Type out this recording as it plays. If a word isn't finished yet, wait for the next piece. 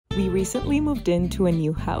We recently moved into a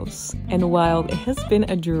new house, and while it has been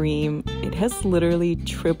a dream, it has literally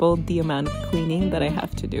tripled the amount of cleaning that I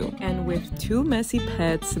have to do. And with two messy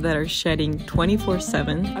pets that are shedding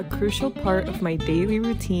 24/7, a crucial part of my daily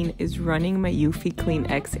routine is running my Eufy Clean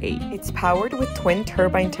X8. It's powered with twin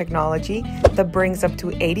turbine technology that brings up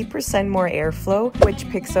to 80% more airflow, which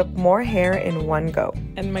picks up more hair in one go.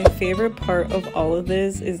 And my favorite part of all of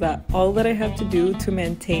this is that all that I have to do to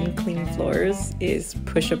maintain clean floors is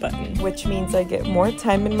push a button, which means I get more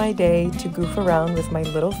time in my day to goof around with my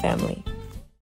little family.